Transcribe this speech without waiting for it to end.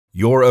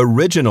Your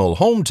original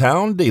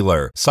hometown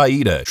dealer,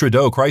 Saida,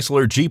 Trudeau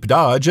Chrysler Jeep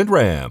Dodge and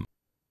Ram.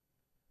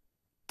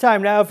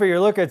 Time now for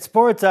your look at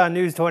sports on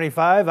News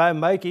 25.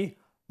 I'm Mikey.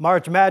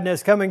 March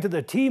Madness coming to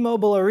the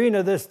T-Mobile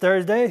Arena this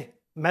Thursday.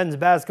 Men's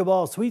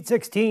basketball Sweet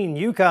 16,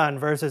 UConn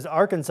versus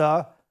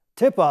Arkansas.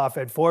 Tip-off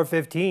at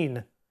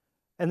 4:15.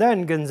 And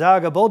then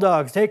Gonzaga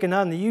Bulldogs taking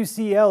on the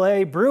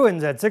UCLA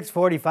Bruins at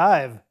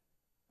 6:45.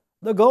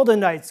 The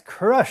Golden Knights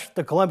crushed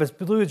the Columbus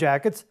Blue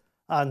Jackets.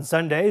 On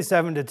Sunday,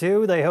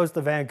 7-2, they host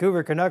the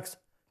Vancouver Canucks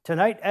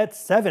tonight at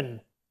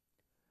 7.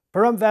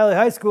 Pahrump Valley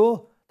High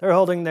School, they're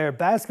holding their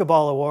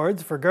basketball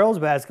awards for girls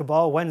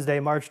basketball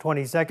Wednesday, March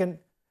 22nd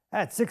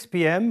at 6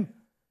 p.m.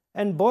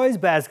 and boys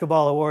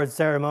basketball awards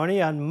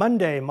ceremony on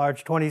Monday,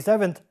 March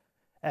 27th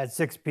at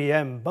 6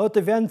 p.m. Both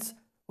events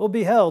will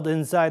be held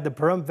inside the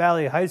Pahrump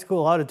Valley High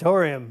School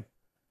auditorium.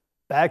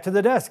 Back to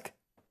the desk.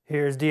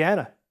 Here's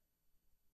Deanna.